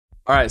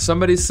All right,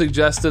 somebody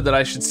suggested that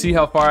I should see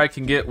how far I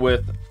can get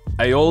with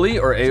AIOLI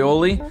or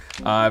AIOLI.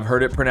 I've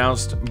heard it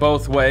pronounced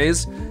both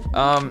ways.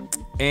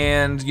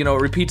 And you know,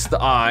 it repeats the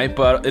I,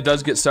 but it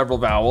does get several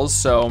vowels,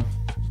 so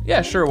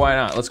yeah, sure, why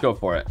not? Let's go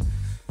for it.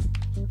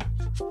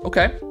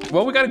 Okay,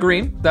 well, we got a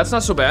green. That's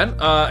not so bad,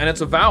 and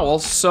it's a vowel,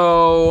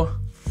 so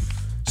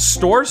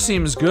store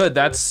seems good.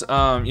 That's,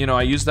 you know,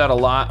 I use that a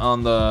lot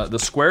on the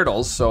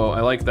Squirtles, so I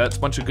like that. It's a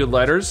bunch of good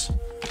letters.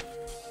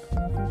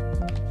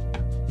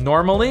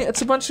 Normally,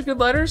 it's a bunch of good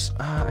letters.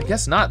 I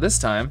guess not this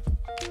time.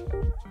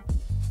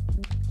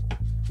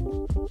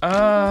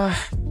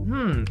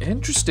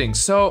 Interesting.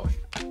 So,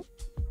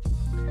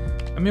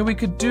 I mean, we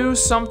could do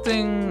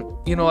something,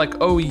 you know, like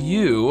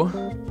OU.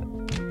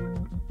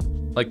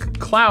 Like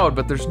cloud,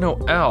 but there's no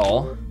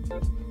L.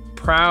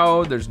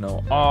 Proud, there's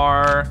no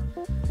R.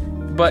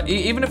 But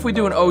even if we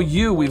do an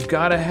OU, we've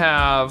gotta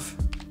have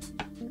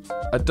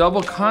a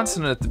double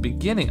consonant at the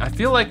beginning. I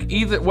feel like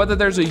either, whether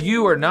there's a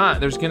U or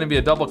not, there's gonna be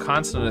a double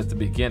consonant at the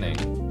beginning.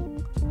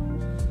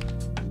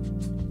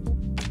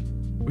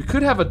 We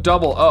could have a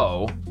double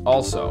O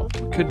also.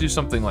 We could do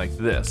something like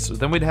this. So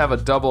then we'd have a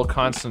double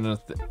consonant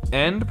at the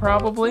end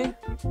probably.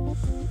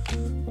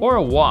 Or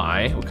a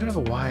Y, we could have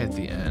a Y at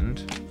the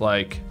end.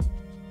 Like,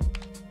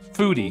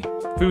 foodie,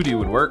 foodie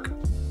would work.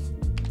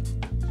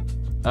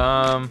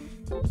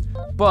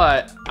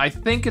 But I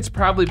think it's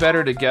probably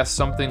better to guess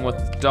something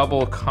with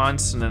double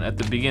consonant at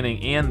the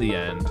beginning and the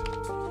end.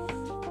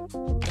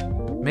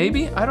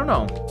 Maybe, I don't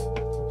know.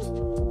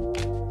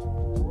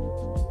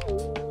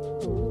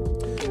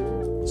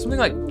 Something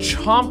like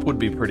chomp would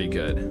be pretty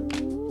good.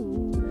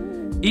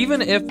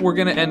 Even if we're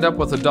gonna end up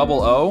with a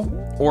double O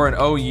or an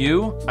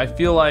OU, I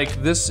feel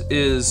like this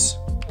is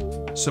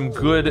some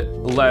good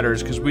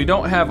letters because we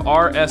don't have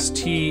R, S,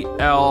 T,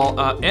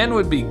 L, N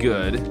would be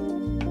good.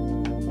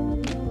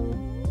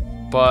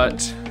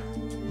 But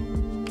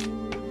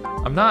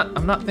I'm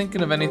not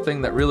thinking of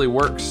anything that really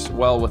works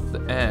well with the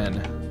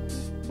N.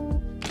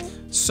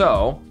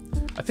 So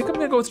I think I'm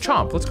gonna go with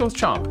chomp. Let's go with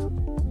chomp.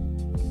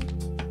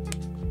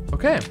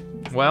 Okay,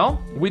 well,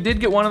 we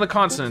did get one of the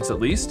consonants at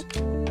least.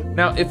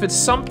 Now, if it's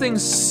something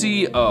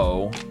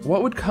C-O,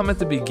 what would come at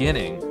the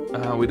beginning?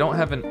 We don't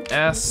have an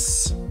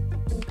S.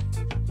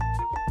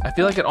 I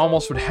feel like it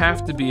almost would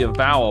have to be a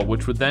vowel,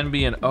 which would then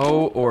be an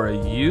O or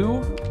a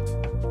U.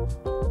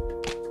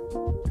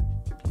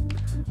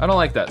 I don't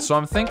like that, so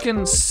I'm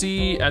thinking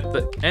C at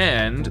the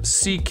end.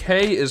 CK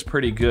is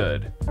pretty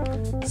good.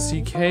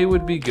 CK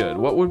would be good.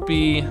 What would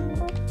be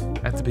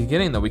at the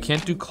beginning though? We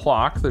can't do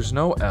clock, there's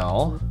no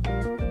L.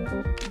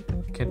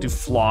 Can't do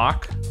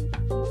flock.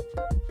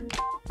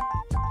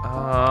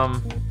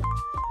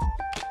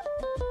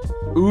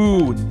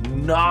 Ooh,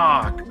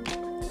 knock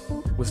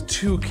with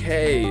 2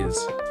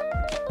 Ks.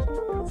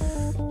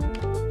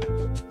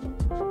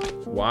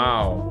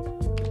 Wow.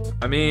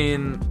 I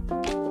mean,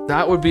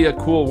 that would be a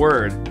cool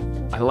word.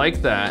 I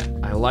like that.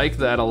 I like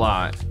that a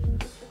lot.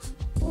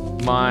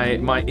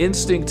 My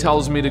instinct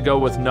tells me to go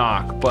with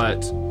knock,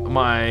 but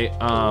my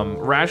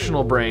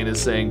rational brain is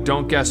saying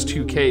don't guess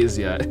 2 Ks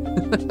yet.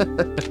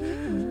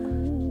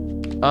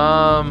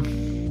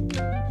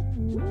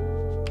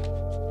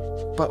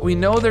 But we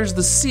know there's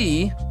the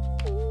C.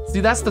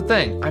 See, that's the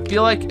thing. I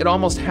feel like it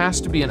almost has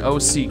to be an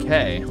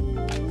OCK.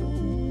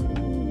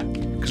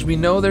 Because we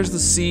know there's the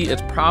C,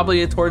 it's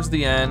probably towards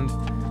the end.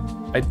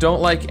 I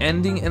don't like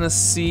ending in a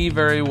C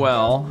very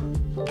well.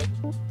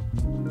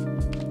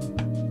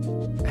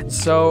 And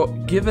so,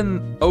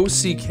 given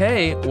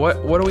OCK,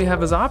 what do we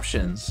have as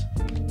options?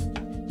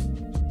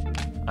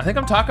 I think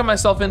I'm talking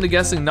myself into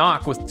guessing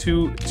knock with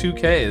two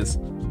Ks.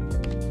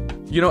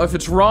 You know, if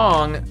it's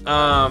wrong,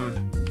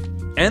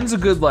 N's a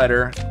good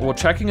letter. We're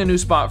checking a new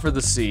spot for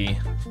the C.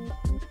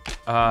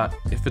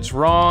 If it's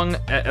wrong,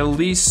 at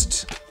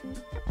least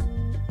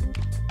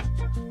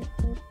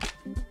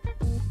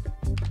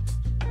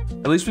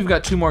we've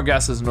got 2 more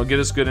guesses and it'll get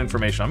us good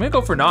information. I'm gonna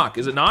go for knock.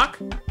 Is it knock?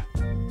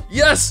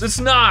 Yes, it's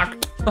knock.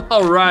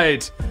 All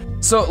right.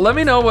 So let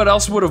me know what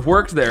else would have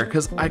worked there,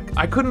 because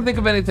I couldn't think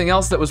of anything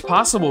else that was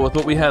possible with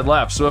what we had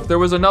left. So if there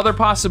was another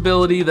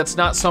possibility that's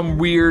not some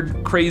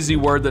weird, crazy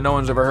word that no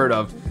one's ever heard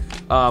of,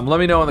 let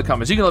me know in the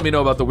comments. You can let me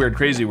know about the weird,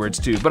 crazy words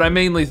too, but I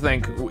mainly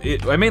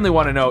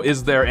want to know,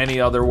 is there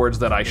any other words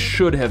that I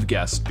should have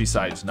guessed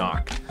besides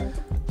knock?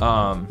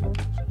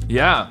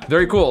 Yeah,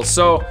 very cool.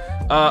 So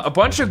a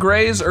bunch of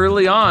grays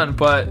early on,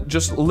 but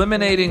just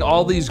eliminating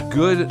all these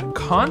good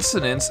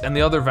consonants and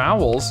the other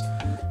vowels,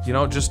 you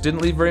know, just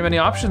didn't leave very many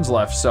options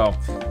left. So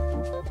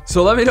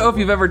let me know if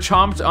you've ever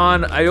chomped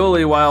on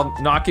AIOLI while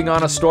knocking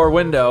on a store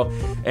window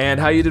and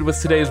how you did with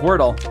today's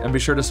Wordle, and be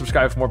sure to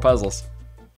subscribe for more puzzles.